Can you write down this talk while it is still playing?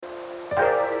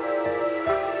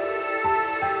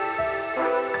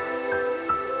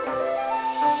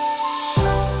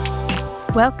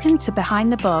Welcome to Behind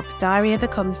the Bob, Diary of a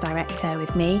Comms Director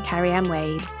with me, Carrie-Ann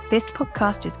Wade. This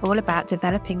podcast is all about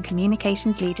developing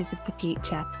communications leaders of the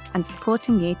future and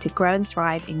supporting you to grow and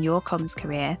thrive in your comms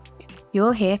career.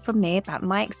 You'll hear from me about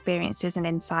my experiences and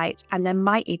insights, and there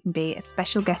might even be a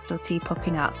special guest or two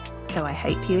popping up, so I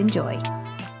hope you enjoy.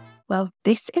 Well,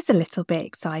 this is a little bit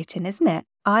exciting, isn't it?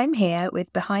 I'm here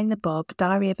with Behind the Bob,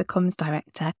 Diary of a Comms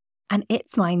Director, and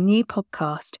it's my new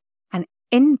podcast. And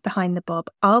in Behind the Bob,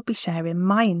 I'll be sharing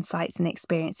my insights and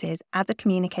experiences as a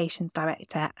communications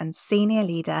director and senior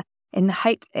leader in the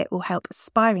hope that it will help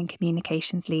aspiring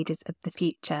communications leaders of the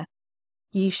future.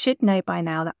 You should know by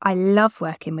now that I love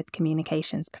working with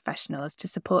communications professionals to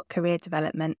support career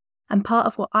development, and part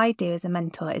of what I do as a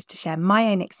mentor is to share my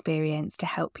own experience to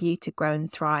help you to grow and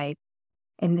thrive.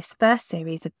 In this first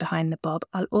series of Behind the Bob,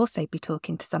 I'll also be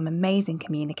talking to some amazing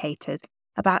communicators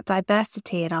about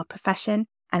diversity in our profession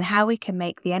and how we can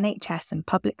make the NHS and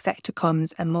public sector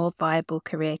comms a more viable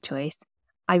career choice.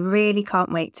 I really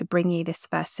can't wait to bring you this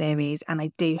first series, and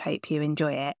I do hope you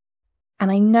enjoy it. And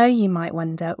I know you might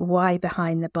wonder why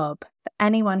Behind the Bob. For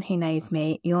anyone who knows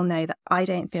me, you'll know that I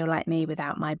don't feel like me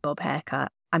without my bob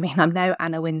haircut. I mean, I'm no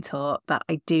Anna Wintour, but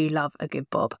I do love a good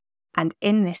bob. And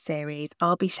in this series,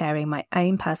 I'll be sharing my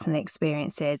own personal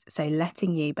experiences, so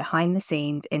letting you behind the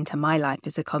scenes into my life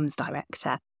as a comms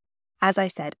director. As I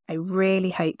said, I really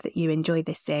hope that you enjoy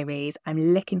this series.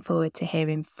 I'm looking forward to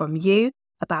hearing from you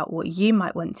about what you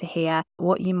might want to hear,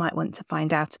 what you might want to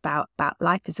find out about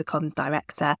life as a comms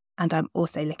director. And I'm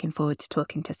also looking forward to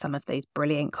talking to some of those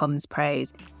brilliant comms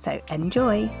pros. So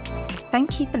enjoy.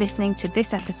 Thank you for listening to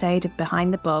this episode of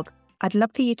Behind the Bob. I'd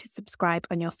love for you to subscribe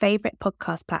on your favourite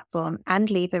podcast platform and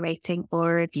leave a rating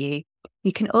or a review.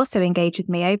 You can also engage with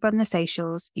me over on the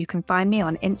socials. You can find me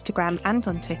on Instagram and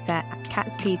on Twitter at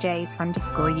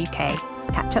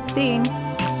catspjs_UK. Catch up soon.